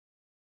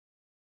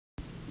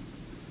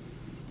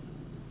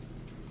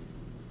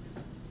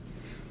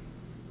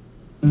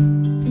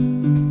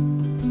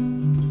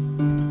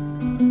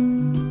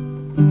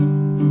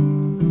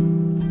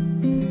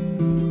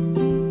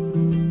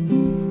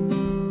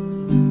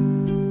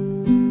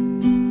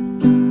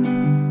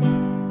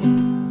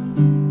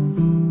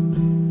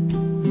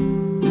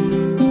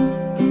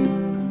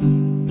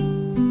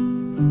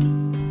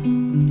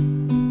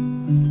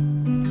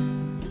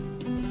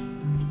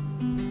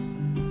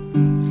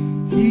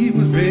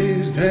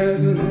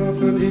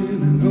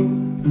in an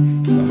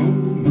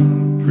Oklahoma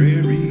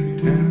prairie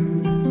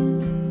town.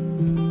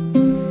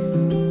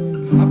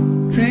 Hop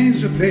trains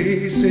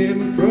replaced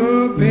him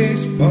for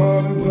baseball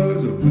and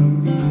was a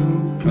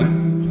rodeo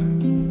clown.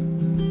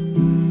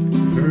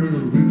 Her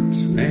roots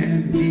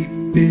ran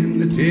deep in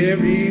the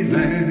dairy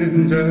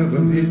lands of a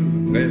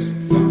Midwest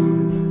farm.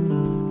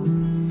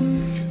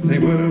 They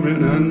were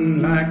an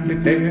unlikely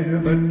pair,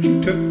 but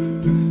she took a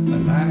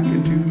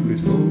liking to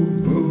his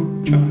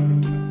hobo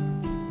charm.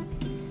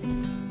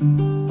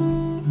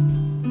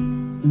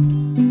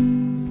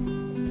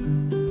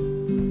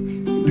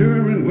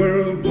 During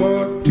World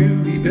War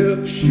II, he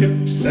built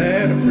ships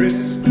at a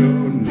Frisco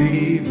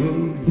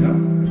naval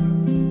yard.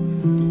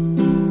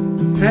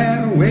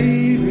 Had a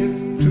way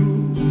with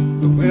tools,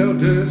 a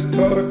welder's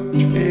torch,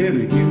 and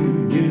a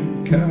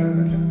union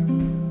card.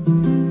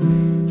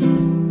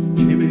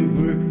 Jimmy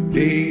worked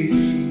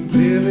days,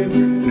 Billy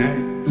worked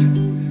nights.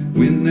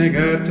 When they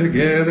got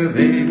together,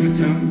 they would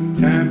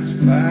sometimes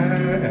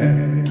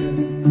fight.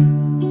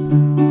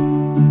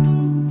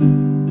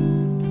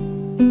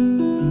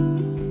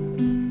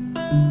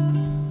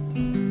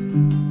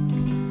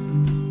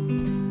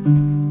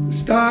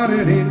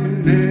 Started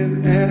in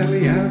an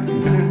alley out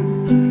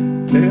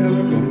behind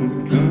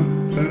telephone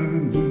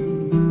company.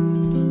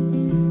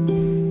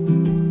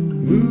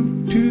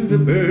 Moved to the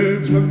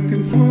burbs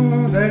looking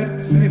for that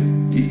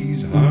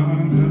 50s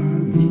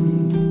harmony.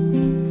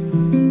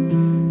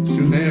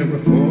 Soon there were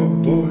 4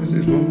 boys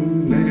at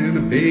home and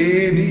a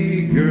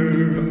baby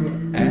girl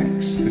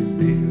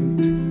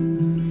accident.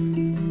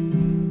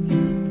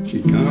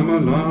 She'd come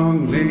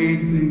along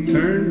late and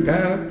turned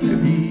out to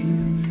be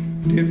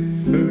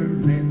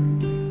different.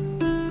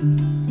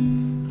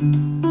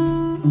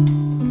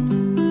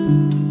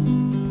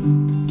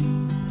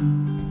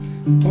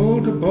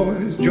 Older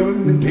boys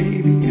joined the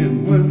Navy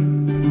and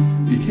one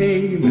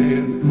became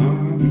an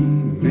Army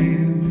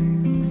man.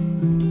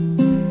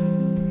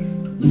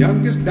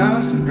 Youngest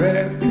dodged the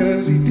draft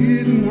 'cause he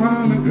didn't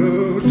want to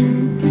go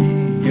to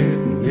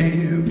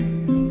Vietnam.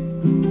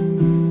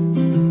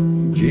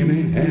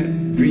 Jimmy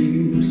had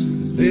dreams,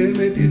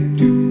 Lily did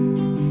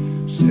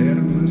too. Set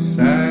them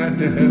aside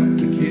to help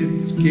the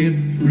kids get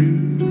through.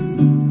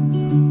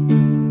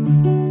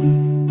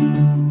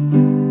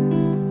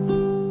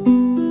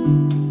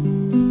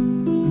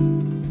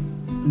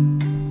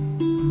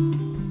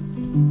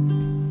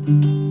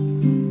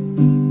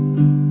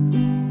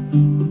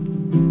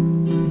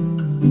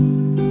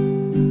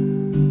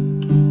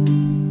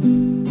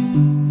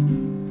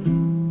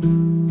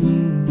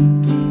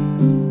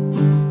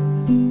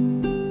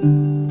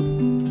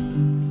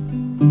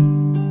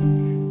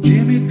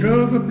 Jimmy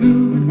drove a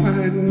blue and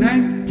white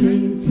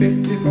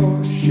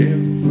 1954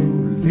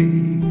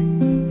 Chevrolet.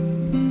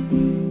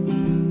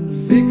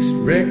 Fixed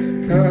wreck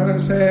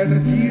cars at a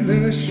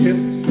dealership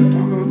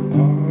on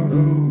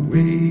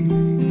Auto-Way.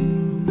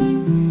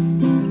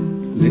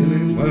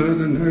 Lily was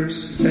a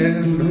nurse at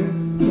a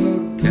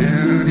local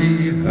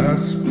county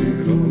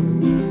hospital.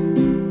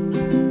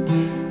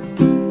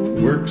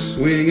 Worked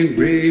swing and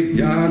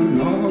graveyard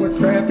and all the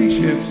crappy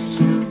shifts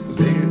available.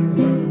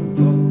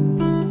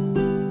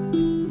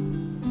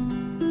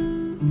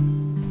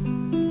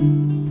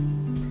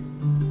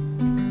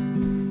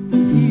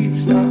 He'd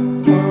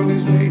stop on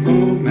his way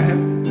home at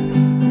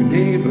the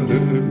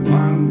neighborhood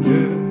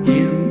Wander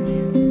Inn.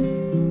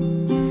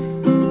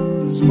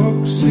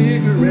 Smoke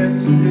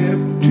cigarettes and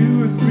have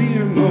 2 or 3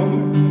 or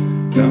more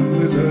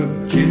tumblers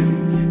of gin.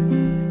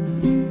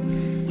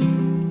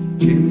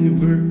 Jimmy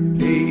worked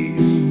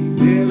days,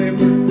 Lily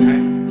worked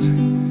nights.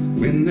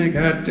 When they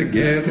got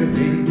together,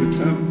 they would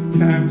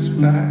sometimes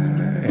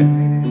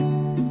fight.